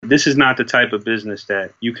this is not the type of business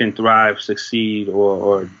that you can thrive, succeed,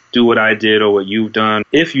 or do what I did or what you've done.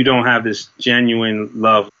 If you don't have this genuine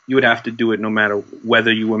love, you would have to do it no matter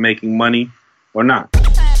whether you were making money or not.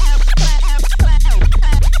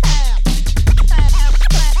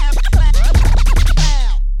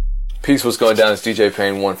 Peace, what's going down? It's DJ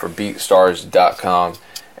Payne 1 for BeatStars.com.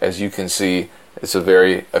 As you can see, it's a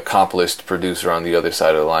very accomplished producer on the other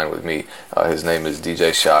side of the line with me. His name is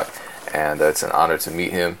DJ Shock, and it's an honor to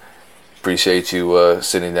meet him. Appreciate you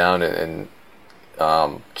sitting down and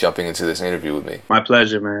jumping into this interview with me. My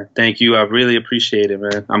pleasure, man. Thank you. I really appreciate it,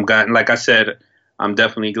 man. Like I said, I'm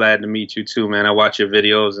definitely glad to meet you too, man. I watch your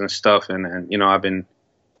videos and stuff, and you know, I've been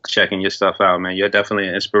checking your stuff out, man. You're definitely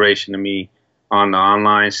an inspiration to me on the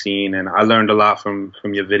online scene, and I learned a lot from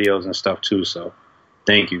your videos and stuff too. So,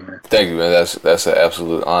 thank you, man. Thank you, man. That's an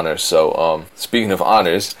absolute honor. So, speaking of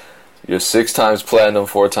honors, you're 6 times platinum,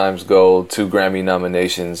 4 times gold, 2 Grammy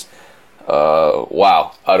nominations.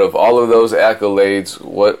 Wow! Out of all of those accolades,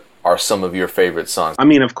 what are some of your favorite songs? I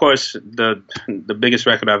mean, of course, the biggest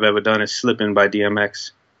record I've ever done is "Slippin'" by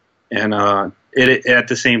DMX, and it at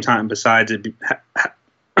the same time, besides it,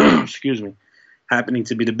 excuse me, happening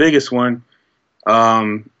to be the biggest one.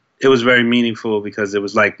 It was very meaningful because it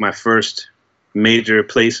was like my first major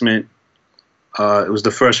placement. It was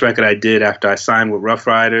the first record I did after I signed with Ruff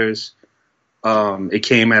Ryders. It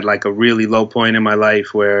came at like a really low point in my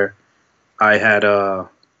life where I had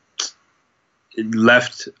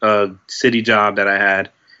left a city job that I had,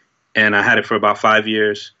 and I had it for about 5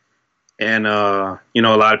 years. And, you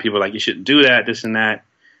know, a lot of people were like, you shouldn't do that, this and that.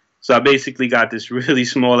 So I basically got this really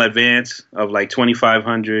small advance of like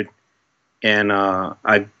 $2,500. And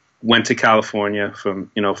I went to California from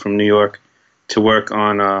New York to work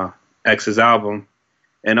on X's album,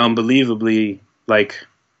 and unbelievably, like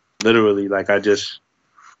literally, like I just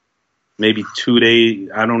maybe 2 days.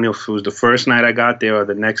 I don't know if it was the first night I got there or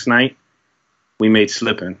the next night, we made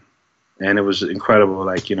 "Slippin'," and it was incredible.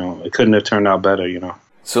 Like, you know, it couldn't have turned out better. You know.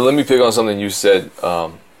 So let me pick on something you said,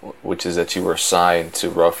 which is that you were signed to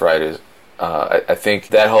Ruff Ryders. I think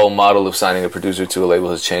that whole model of signing a producer to a label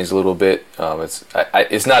has changed a little bit.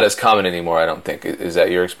 It's not as common anymore, I don't think. Is that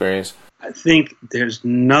your experience? I think there's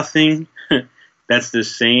nothing that's the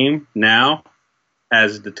same now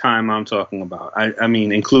as the time I'm talking about. I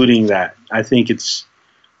mean, including that. I think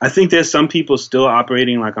there's some people still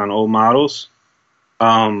operating like on old models,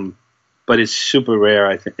 but it's super rare.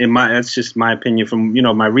 I think that's just my opinion from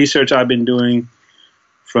my research I've been doing.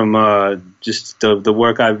 From just the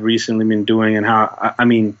work I've recently been doing, and how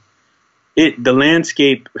the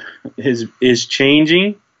landscape is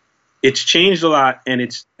changing. It's changed a lot, and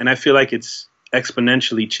I feel like it's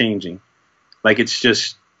exponentially changing. Like it's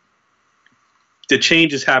just the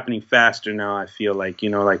change is happening faster now. I feel like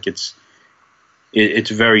it's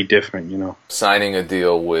very different. Signing a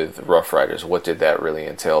deal with Ruff Ryders, what did that really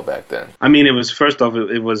entail back then? I mean, it was, first off,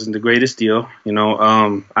 it wasn't the greatest deal.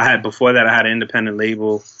 Before that I had an independent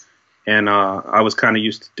label, and I was kind of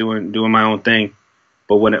used to doing my own thing.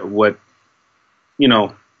 But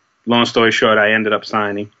long story short, I ended up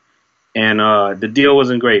signing, and the deal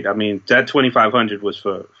wasn't great. I mean, that $2,500 was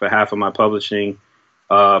for half of my publishing,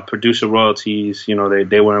 producer royalties.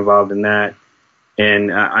 They were involved in that,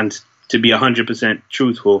 and to be 100%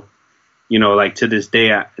 truthful, like to this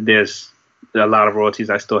day, there's a lot of royalties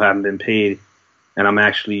I still haven't been paid, and I'm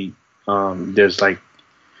actually there's like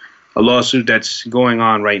a lawsuit that's going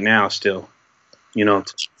on right now still, to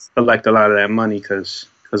collect a lot of that money, because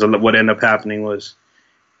what ended up happening was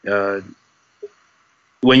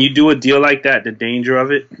when you do a deal like that, the danger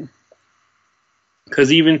of it,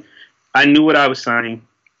 because even I knew what I was signing.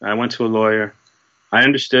 I went to a lawyer. I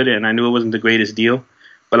understood it, and I knew it wasn't the greatest deal.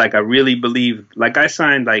 But like I really believed, like I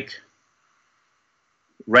signed like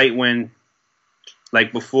right when,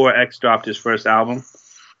 like before X dropped his first album,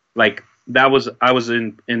 like I was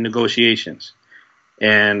in negotiations,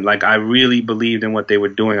 and like I really believed in what they were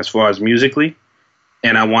doing as far as musically,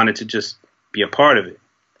 and I wanted to just be a part of it.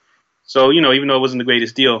 So even though it wasn't the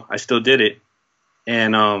greatest deal, I still did it,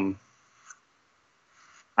 and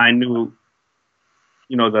I knew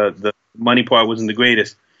the money part wasn't the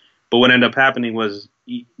greatest. But what ended up happening was,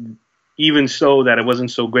 even so that it wasn't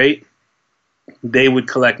so great, they would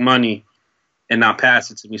collect money and not pass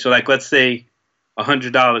it to me. So, like, let's say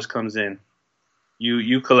 $100 comes in,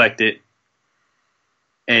 you collect it,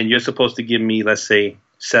 and you're supposed to give me, let's say,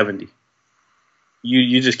 70.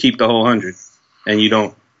 You just keep the whole 100, and you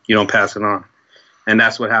don't pass it on. And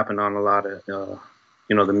that's what happened on a lot of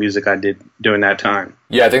the music I did during that time.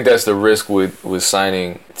 Yeah, I think that's the risk with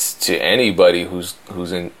signing to anybody who's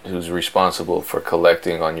responsible for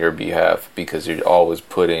collecting on your behalf, because you're always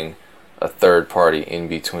putting a third party in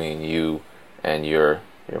between you and your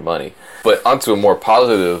money. But onto a more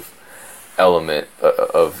positive element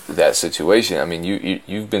of that situation. I mean,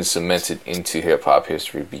 you've been cemented into hip hop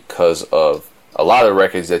history because of a lot of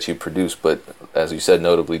records that you produced, but as you said,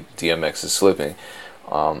 notably DMX is Slipping.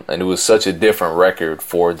 And it was such a different record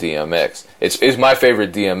for DMX. It's my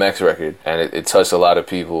favorite DMX record, and it touched a lot of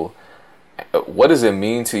people. What does it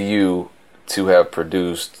mean to you to have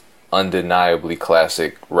produced undeniably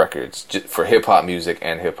classic records for hip-hop music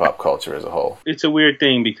and hip-hop culture as a whole? It's a weird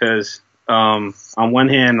thing because on one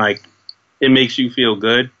hand, like, it makes you feel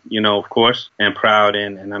good, of course, and proud.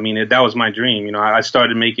 And I mean, that was my dream. I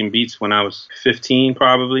started making beats when I was 15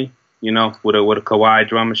 probably, with a Kawai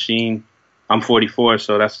drum machine. I'm 44,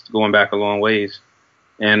 so that's going back a long ways.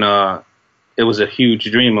 And it was a huge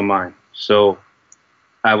dream of mine. So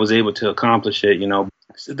I was able to accomplish it,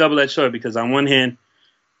 It's a double-edged sword because on one hand,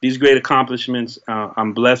 these great accomplishments,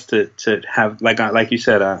 I'm blessed to have, like you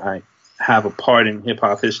said, I have a part in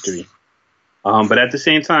hip-hop history. But at the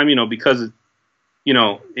same time, because,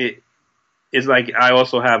 it's like I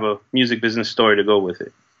also have a music business story to go with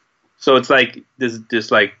it. So it's like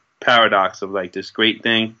this like paradox of like this great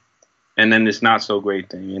thing and then this not so great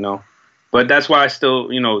thing, But that's why I still,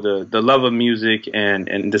 the love of music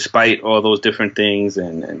and despite all those different things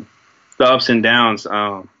and the ups and downs,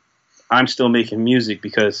 I'm still making music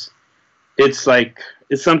because it's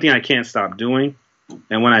something I can't stop doing.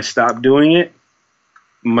 And when I stop doing it,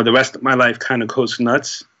 the rest of my life kind of goes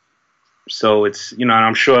nuts. So it's, and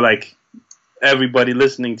I'm sure like everybody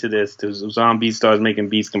listening to this who's on BeatStars making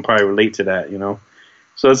beats can probably relate to that,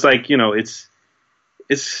 So it's like,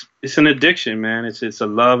 it's an addiction, man. It's a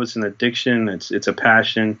love, it's an addiction, it's a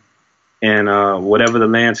passion. And whatever the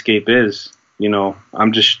landscape is,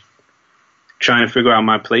 I'm just trying to figure out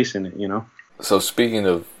my place in it, So speaking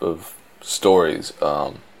of stories,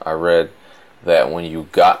 I read that when you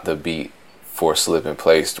got the beat for Slippin'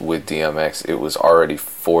 Placed with DMX, it was already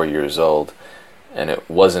 4 years old, and it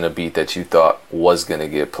wasn't a beat that you thought was going to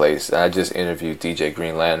get placed. And I just interviewed DJ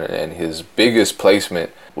Green Lantern, and his biggest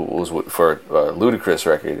placement was for a Ludacris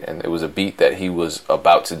record, and it was a beat that he was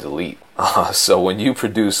about to delete. So when you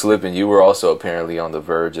produced Slippin', you were also apparently on the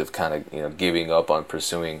verge of kind of giving up on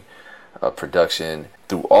pursuing production.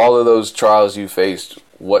 Through all of those trials you faced,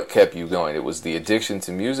 what kept you going? It was the addiction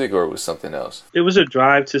to music, or it was something else? It was a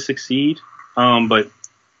drive to succeed. But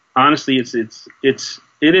honestly, it's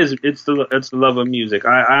the love of music.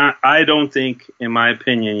 I don't think, in my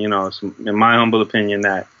opinion, in my humble opinion,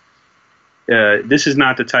 that this is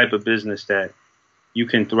not the type of business that you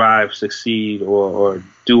can thrive, succeed, or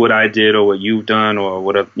do what I did or what you've done or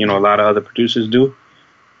what a lot of other producers do,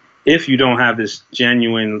 if you don't have this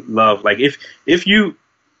genuine love. Like if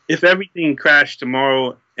everything crashed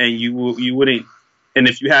tomorrow and you wouldn't, and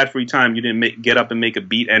if you had free time, you didn't get up and make a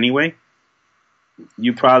beat anyway,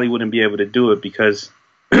 you probably wouldn't be able to do it because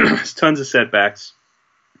there's tons of setbacks,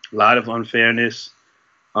 a lot of unfairness.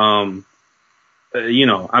 I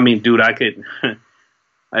mean, dude, I could,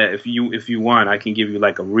 if you want, I can give you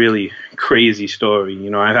like a really crazy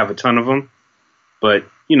story. I have a ton of them, but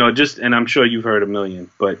and I'm sure you've heard a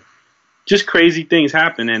million, but just crazy things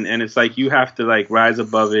happen, and it's like you have to like rise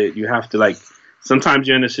above it. You have to like, sometimes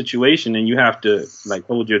you're in a situation and you have to like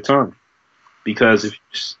hold your tongue. Because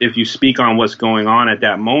if you speak on what's going on at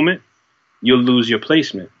that moment, you'll lose your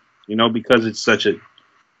placement, because it's such a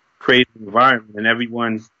crazy environment and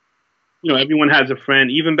everyone has a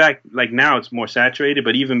friend. Even back, like now it's more saturated,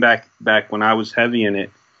 but even back when I was heavy in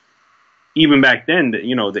it, even back then,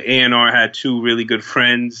 the A&R had two really good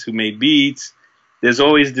friends who made beats. There's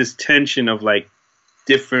always this tension of like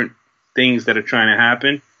different things that are trying to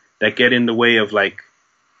happen that get in the way of like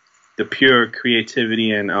the pure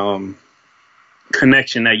creativity and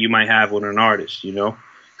connection that you might have with an artist,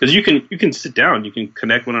 because you can sit down, you can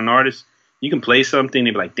connect with an artist, you can play something,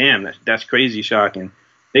 they be like, damn, that's crazy, shocking.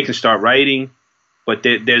 They can start writing, but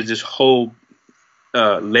there's this whole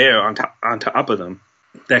layer on top of them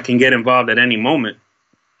that can get involved at any moment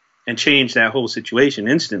and change that whole situation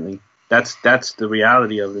instantly. That's the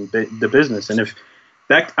reality of the business. And if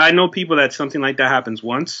that, I know people that something like that happens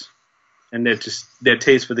once, and their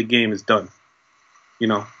taste for the game is done,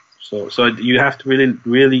 So you have to really,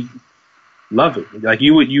 really love it. Like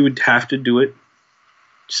you would have to do it.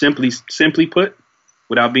 Simply put,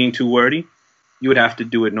 without being too wordy, you would have to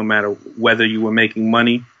do it no matter whether you were making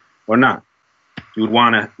money or not. You would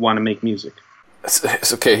want to make music.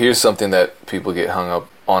 It's okay. Here's something that people get hung up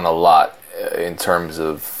on a lot, in terms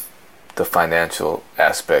of the financial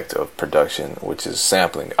aspect of production, which is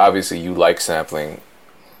sampling. Obviously, you like sampling.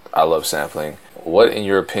 I love sampling. What, in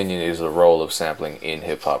your opinion, is the role of sampling in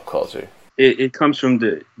hip hop culture? It comes from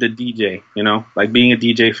the DJ, like being a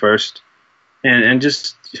DJ first, and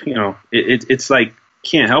just it's like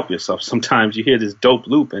can't help yourself. Sometimes you hear this dope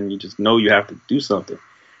loop and you just know you have to do something,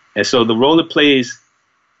 and so the role it plays,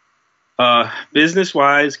 business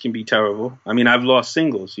wise, can be terrible. I mean, I've lost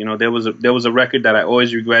singles. There was a record that I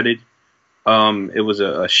always regretted. It was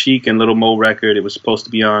a Chic and Little Mo record. It was supposed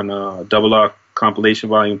to be on Double R compilation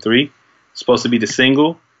volume 3. Supposed to be the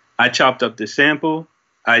single. I chopped up the sample.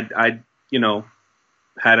 I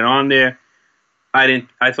had it on there. I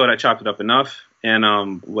thought I chopped it up enough. And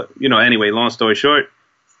anyway, long story short,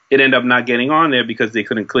 it ended up not getting on there because they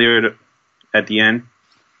couldn't clear it at the end.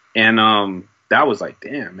 And that was like,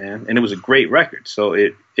 damn, man. And it was a great record. So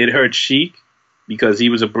it hurt Chic because he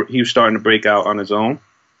was starting to break out on his own.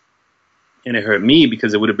 And it hurt me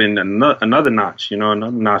because it would have been another notch,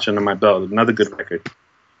 another notch under my belt, another good record.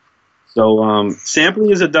 So sampling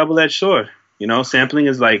is a double-edged sword. Sampling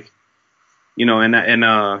is like, that's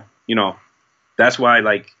why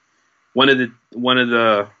like one of the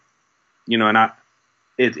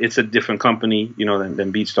it's a different company,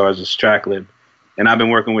 than BeatStars is Tracklib, and I've been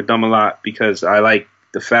working with them a lot because I like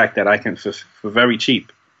the fact that I can for very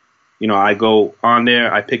cheap. I go on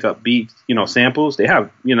there, I pick up beats, samples. They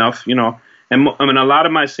have enough, and I mean a lot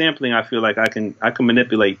of my sampling, I feel like I can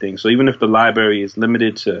manipulate things. So even if the library is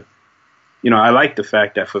limited to, I like the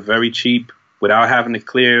fact that for very cheap, without having to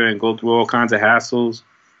clear and go through all kinds of hassles,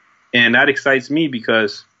 and that excites me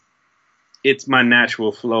because it's my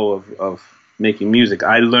natural flow of making music.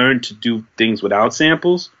 I learned to do things without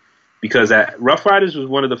samples because Rough Riders was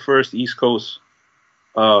one of the first East Coast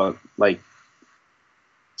like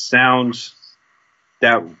sounds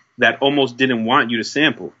that almost didn't want you to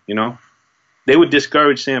sample. They would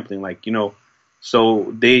discourage sampling,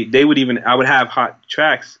 so they would I would have hot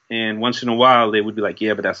tracks, and once in a while they would be like,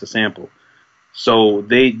 yeah, but that's a sample. So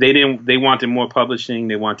they wanted more publishing,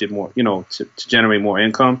 they wanted more, to generate more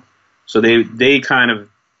income. So they kind of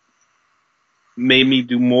made me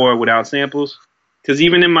do more without samples. Because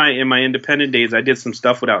even in my independent days, I did some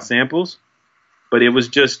stuff without samples, but it was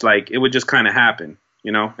just like it would just kind of happen,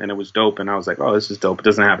 and it was dope. And I was like, oh, this is dope. It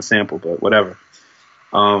doesn't have a sample, but whatever.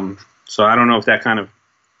 So I don't know if that kind of,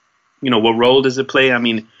 what role does it play? I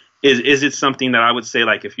mean, is it something that I would say,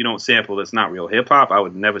 like, if you don't sample, that's not real hip hop? I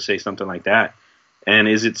would never say something like that. And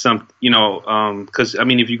is it because, I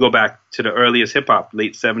mean, if you go back to the earliest hip hop,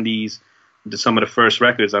 late 70s, to some of the first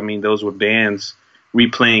records, I mean, those were bands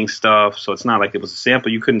replaying stuff. So it's not like it was a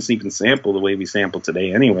sample. You couldn't even sample the way we sample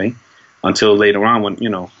today anyway, until later on when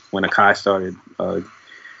Akai started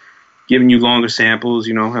giving you longer samples,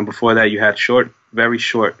 and before that you had very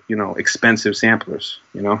short, expensive samplers,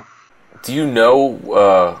 Do you know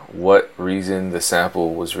what reason the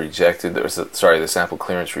sample was rejected? The sample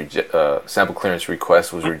clearance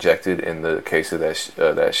request was rejected in the case of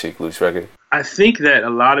that Chic Loose record? I think that a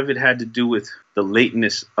lot of it had to do with the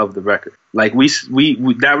lateness of the record. Like we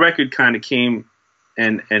that record kind of came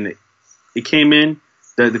and it came in.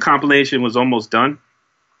 The compilation was almost done.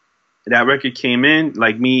 That record came in,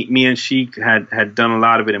 like me and Chic had done a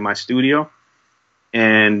lot of it in my studio,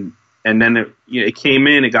 and then it came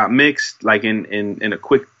in, it got mixed like in a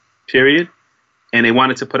quick period, and they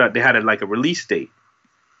wanted to put out, they had a release date.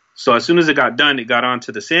 So as soon as it got done, it got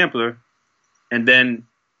onto the sampler, and then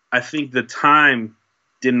I think the time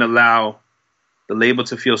didn't allow the label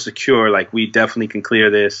to feel secure, like we definitely can clear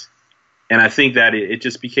this. And I think that it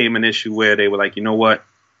just became an issue where they were like, you know what,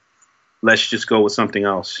 let's just go with something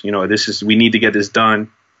else. We need to get this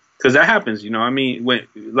done. Because that happens, I mean,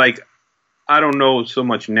 I don't know so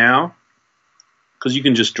much now, because you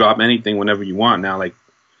can just drop anything whenever you want now,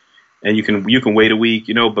 and you can wait a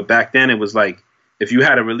week, but back then it was like, if you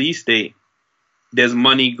had a release date, there's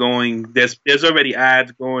money going, there's already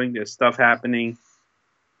ads going, there's stuff happening,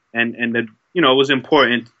 and it was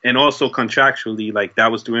important, and also contractually, like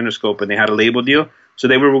that was through Interscope, and they had a label deal, so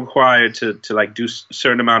they were required to do a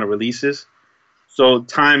certain amount of releases. So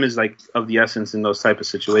time is like of the essence in those type of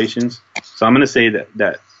situations. So I'm gonna say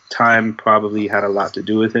that time probably had a lot to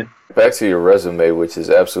do with it. Back to your resume, which is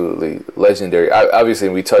absolutely legendary. Obviously,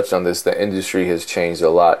 we touched on this. The industry has changed a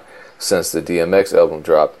lot since the DMX album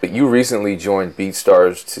dropped. But you recently joined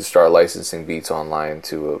BeatStars to start licensing beats online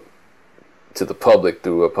to the public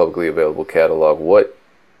through a publicly available catalog. What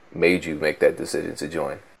made you make that decision to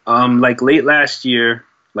join? Like late last year,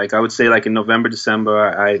 like I would say like in November,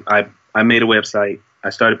 December, I made a website. I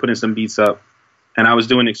started putting some beats up, and I was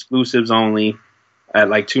doing exclusives only. at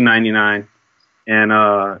like $2.99,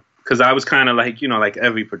 and because I was kind of like, like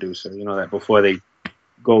every producer, that before they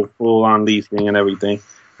go full on leasing and everything,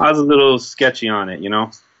 I was a little sketchy on it.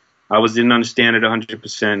 Didn't understand it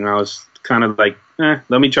 100%, and I was kind of like, let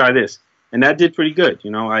me try this, and that did pretty good.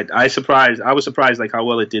 I was surprised like how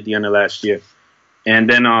well it did the end of last year, and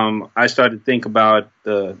then I started to think about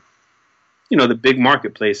the big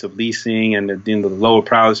marketplace of leasing and the lower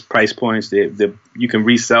price points. You can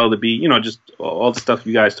resell the beat, just all the stuff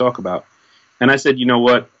you guys talk about. And I said, you know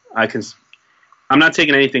what, I'm not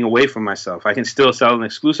taking anything away from myself. I can still sell an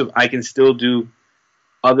exclusive. I can still do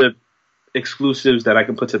other exclusives that I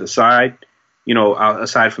can put to the side,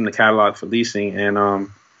 aside from the catalog for leasing. And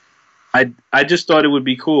I just thought it would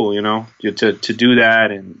be cool, to do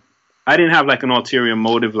that. And I didn't have like an ulterior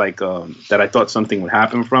motive, like that I thought something would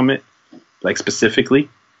happen from it, like specifically.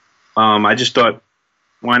 I just thought,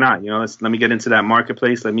 why not? Let me get into that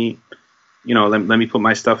marketplace. Let me put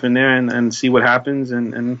my stuff in there and see what happens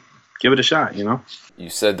and give it a shot. You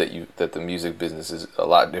said that the music business is a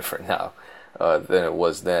lot different now than it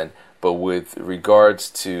was then. But with regards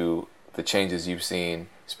to the changes you've seen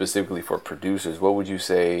specifically for producers, what would you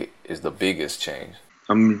say is the biggest change?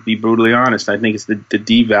 I'm going to be brutally honest. I think it's the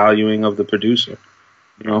devaluing of the producer,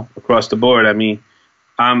 across the board. I mean,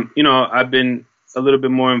 I've been a little bit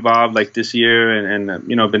more involved like this year and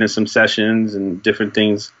been in some sessions and different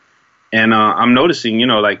things. And I'm noticing,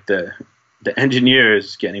 like the engineer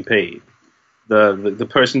is getting paid. The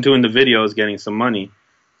person doing the video is getting some money.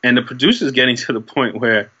 And the producer is getting to the point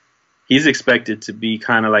where he's expected to be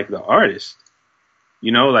kind of like the artist,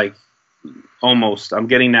 like almost. I'm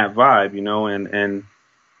getting that vibe,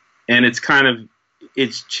 and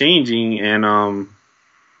it's changing. And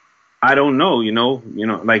I don't know,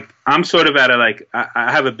 like I'm sort of at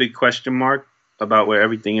I have a big question mark about where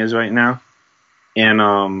everything is right now.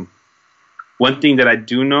 And one thing that I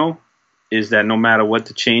do know is that no matter what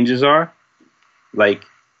the changes are, like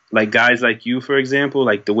guys like you, for example,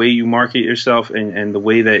 like the way you market yourself and the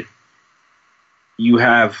way that you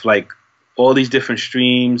have like all these different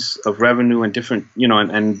streams of revenue and different,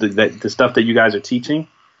 and the stuff that you guys are teaching,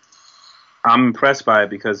 I'm impressed by it,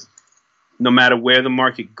 because no matter where the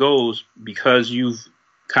market goes, because you've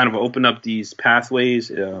kind of opened up these pathways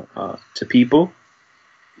to people,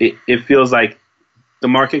 it feels like the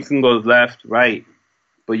market can go left, right,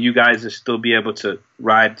 but you guys will still be able to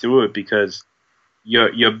ride through it because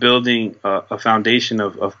you're building a foundation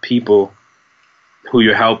of people who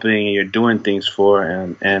you're helping and you're doing things for.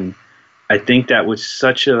 And I think that with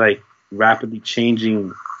such a like rapidly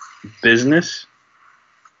changing business,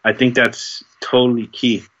 I think that's totally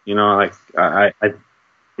key. Like I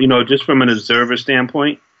just from an observer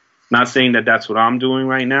standpoint, not saying that that's what I'm doing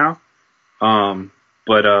right now,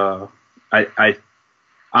 but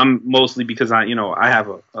I'm mostly because I have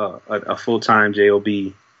a full-time job,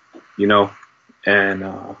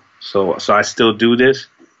 and so I still do this,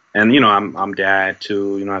 and I'm dad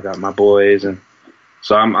too. I got my boys, and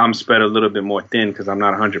so I'm spread a little bit more thin because I'm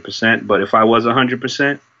not 100%. But if I was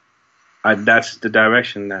 100%, that's the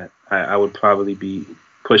direction that I would probably be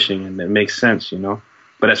pushing, and it makes sense,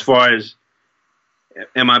 But as far as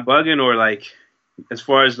am I bugging, or like as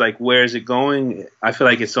far as like where is it going, I feel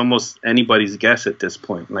like it's almost anybody's guess at this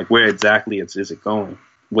point. Like where exactly is it going?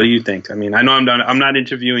 What do you think? I mean, I know I'm not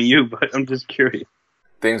interviewing you, but I'm just curious.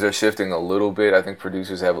 Things are shifting a little bit. I think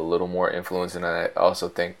producers have a little more influence, and I also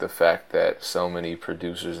think the fact that so many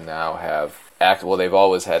producers now have they've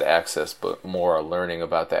always had access, but more are learning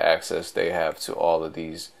about the access they have to all of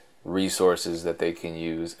these resources that they can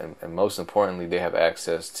use, and most importantly, they have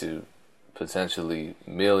access to potentially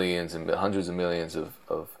millions and hundreds of millions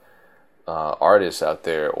of artists out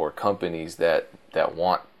there, or companies that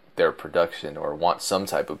want their production or want some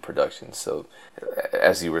type of production. So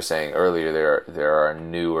as you were saying earlier, there are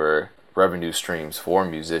newer revenue streams for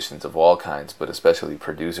musicians of all kinds, but especially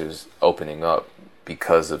producers opening up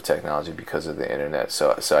because of technology, because of the internet.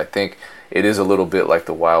 So I think it is a little bit like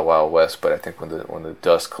the Wild Wild West, but I think when the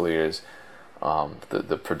dust clears,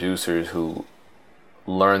 the producers who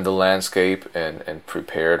learn the landscape and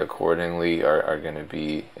prepared accordingly are going to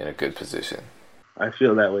be in a good position. I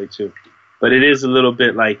feel that way too. But it is a little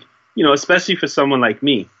bit like, especially for someone like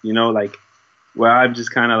me, like where I'm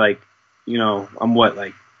just kind of like, I'm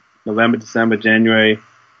like November, December, January,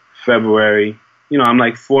 February, I'm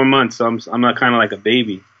like 4 months. So I'm not kind of like a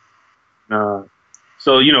baby. So,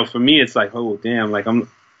 for me, it's like, oh, damn, like I'm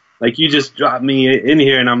like, you just dropped me in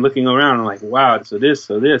here and I'm looking around. I'm like, wow, so this.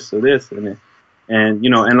 And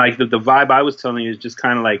and like the vibe I was telling you is just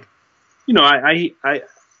kind of like,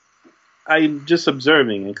 I'm just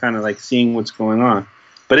observing and kind of like seeing what's going on.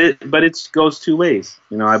 but it goes two ways.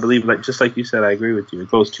 You know, I believe, like just like you said, I agree with you. It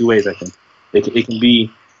goes two ways. I think it can be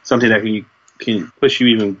something that can push you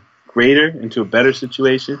even greater into a better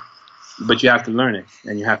situation, but you have to learn it,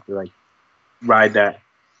 and you have to like ride that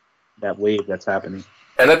wave that's happening.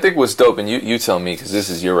 And I think what's dope, and you tell me because this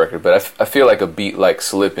is your record, but I feel like a beat like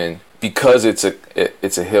Slippin', because it's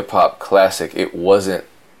a hip hop classic.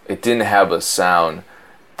 It didn't have a sound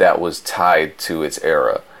that was tied to its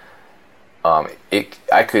era.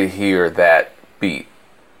 I could hear that beat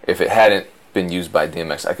if it hadn't been used by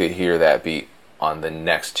DMX. I could hear that beat on the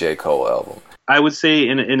next J. Cole album. I would say,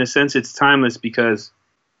 in a sense, it's timeless because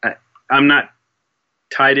I'm not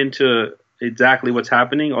tied into exactly what's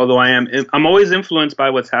happening. Although I'm always influenced by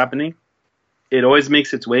what's happening. It always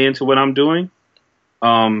makes its way into what I'm doing.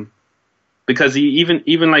 Because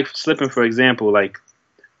even like Slippin', for example, like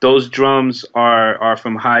those drums are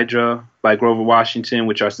from Hydra by Grover Washington,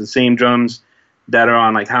 which are the same drums that are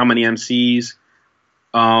on like How Many MCs.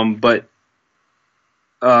 But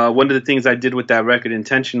one of the things I did with that record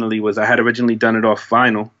intentionally was I had originally done it off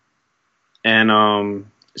vinyl, and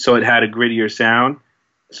so it had a grittier sound.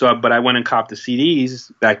 But I went and copped the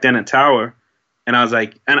CDs back then at Tower, and I was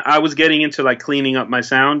like, and I was getting into like cleaning up my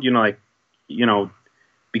sound,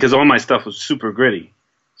 because all my stuff was super gritty.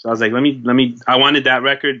 So I was like, let me. I wanted that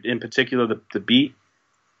record in particular, the beat,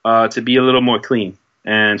 to be a little more clean.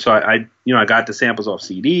 And so I got the samples off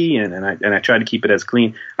CD and I tried to keep it as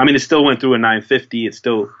clean. I mean, it still went through a 950. It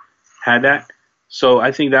still had that. So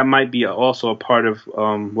I think that might be also a part of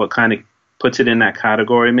what kind of puts it in that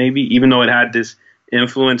category, maybe, even though it had this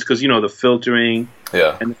influence, because the filtering,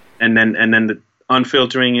 and then the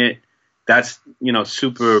unfiltering it. That's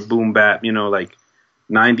super boom bap, like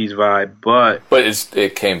 90s vibe. But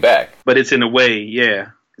it came back. But it's in a way, yeah,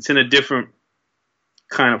 it's in a different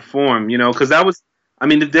kind of form, because that was. I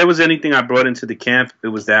mean, if there was anything I brought into the camp, it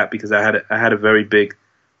was that, because I had a very big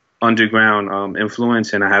underground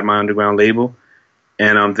influence, and I had my underground label,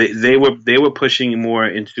 and they were pushing more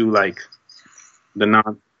into like the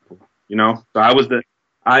non, So I was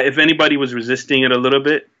if anybody was resisting it a little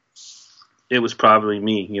bit, it was probably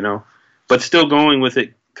me, but still going with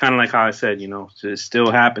it, kind of like how I said, so it's still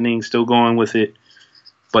happening, still going with it,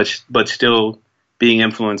 but still being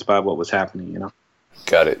influenced by what was happening,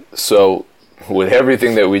 Got it. So, with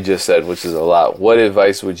everything that we just said, which is a lot, what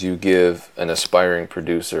advice would you give an aspiring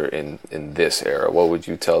producer in this era? What would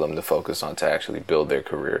you tell them to focus on to actually build their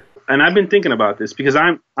career? And I've been thinking about this because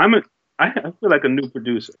I feel like a new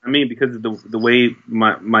producer. I mean, because of the way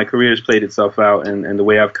my career has played itself out, and the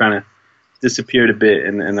way I've kind of disappeared a bit,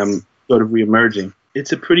 and I'm sort of reemerging.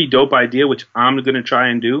 It's a pretty dope idea, which I'm going to try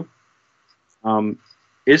and do,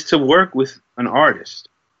 is to work with an artist.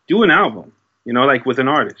 Do an album, like with an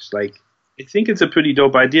artist. Like, I think it's a pretty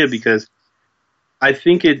dope idea because I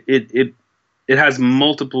think it has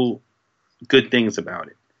multiple good things about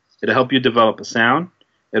it. It'll help you develop a sound.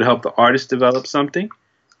 It'll help the artist develop something.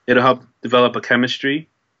 It'll help develop a chemistry.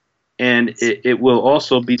 And it will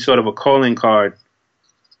also be sort of a calling card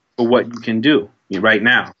for what you can do right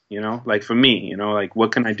now, like for me, like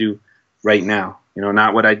what can I do right now?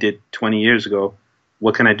 Not what I did 20 years ago.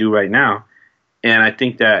 What can I do right now? And I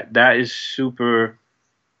think that is super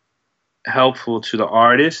helpful to the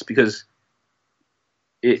artist because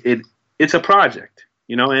it's a project,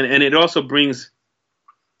 and it also brings,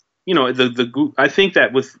 the group. I think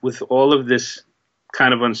that with all of this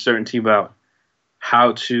kind of uncertainty about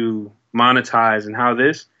how to monetize and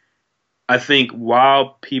I think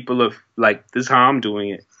while people are like, this is how I'm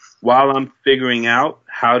doing it, while I'm figuring out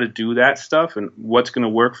how to do that stuff and what's going to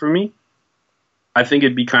work for me, I think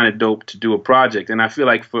it'd be kind of dope to do a project. And I feel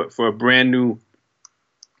like for a brand new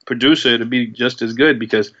producer to be just as good,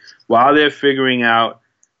 because while they're figuring out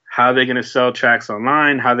how they're going to sell tracks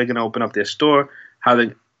online, how they're going to open up their store, how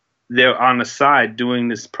they're on the side doing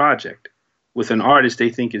this project with an artist they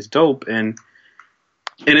think is dope. And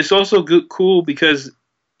it's also cool because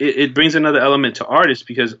it brings another element to artists,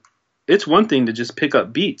 because it's one thing to just pick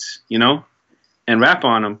up beats, and rap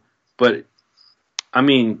on them. But I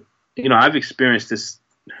mean, I've experienced this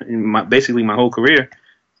in basically my whole career,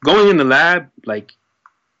 going in the lab like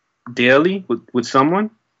daily with someone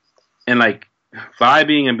and like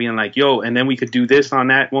vibing and being like, yo, and then we could do this on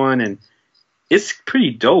that one. And it's pretty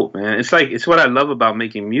dope, man. It's what I love about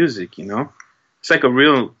making music, it's like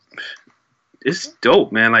it's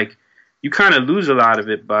dope, man. Like, you kind of lose a lot of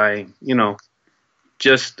it by,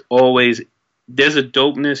 just always, there's a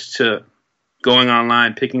dopeness to going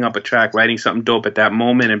online, picking up a track, writing something dope at that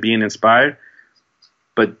moment and being inspired.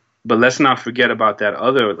 But let's not forget about that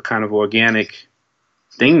other kind of organic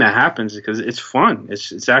thing that happens, because it's fun.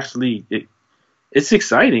 It's actually, it's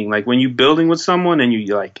exciting. Like when you're building with someone and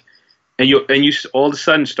you like, and you all of a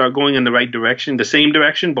sudden start going in the right direction, the same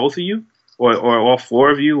direction, both of you, or all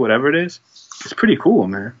four of you, whatever it is. It's pretty cool,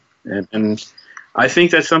 man. And I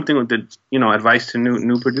think that's something that, advice to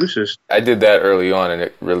new producers. I did that early on, and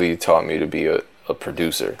it really taught me to be a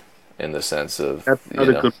producer in the sense of That's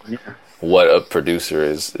another good one, yeah. What a producer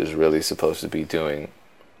is really supposed to be doing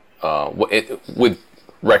with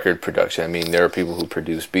record production. I mean, there are people who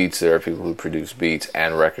produce beats, there are people who produce beats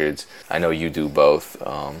and records. I know you do both,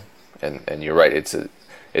 and you're right. It's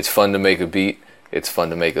fun to make a beat. It's fun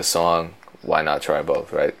to make a song. Why not try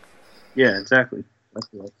both, right? Yeah, exactly. That's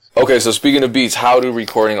right. Okay, so speaking of beats, how do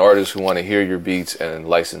recording artists who want to hear your beats and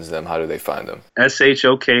license them, how do they find them?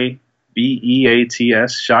 SHOKBEATS,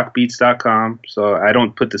 shockbeats.com. So I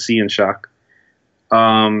don't put the C in shock.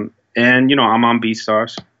 And, I'm on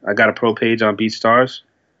BeatStars. I got a pro page on BeatStars.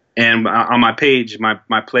 And on my page,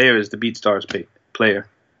 my player is the BeatStars player.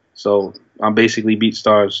 So I'm basically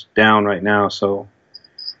BeatStars down right now. So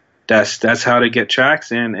that's how to get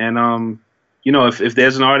tracks. And if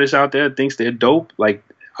there's an artist out there that thinks they're dope, like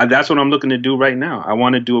that's what I'm looking to do right now. I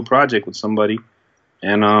want to do a project with somebody.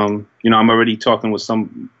 And, I'm already talking with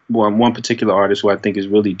one particular artist who I think is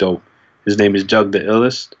really dope. His name is Jug the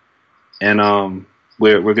Illest. And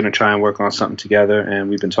we're going to try and work on something together. And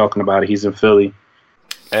we've been talking about it. He's in Philly.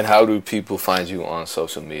 And how do people find you on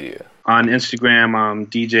social media? On Instagram,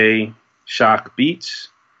 DJ Shock Beats.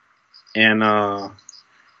 And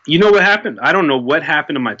you know what happened? I don't know what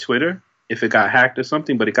happened to my Twitter, if it got hacked or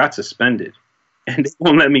something, but it got suspended. And they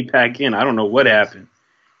won't let me back in. I don't know what happened.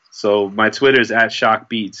 So my Twitter is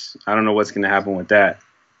 @ShockBeats. I don't know what's going to happen with that.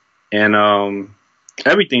 And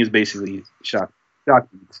everything is basically Shock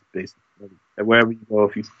Beats, basically. Wherever you go,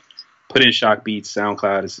 if you put in Shock Beats,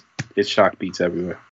 SoundCloud, it's Shock Beats everywhere.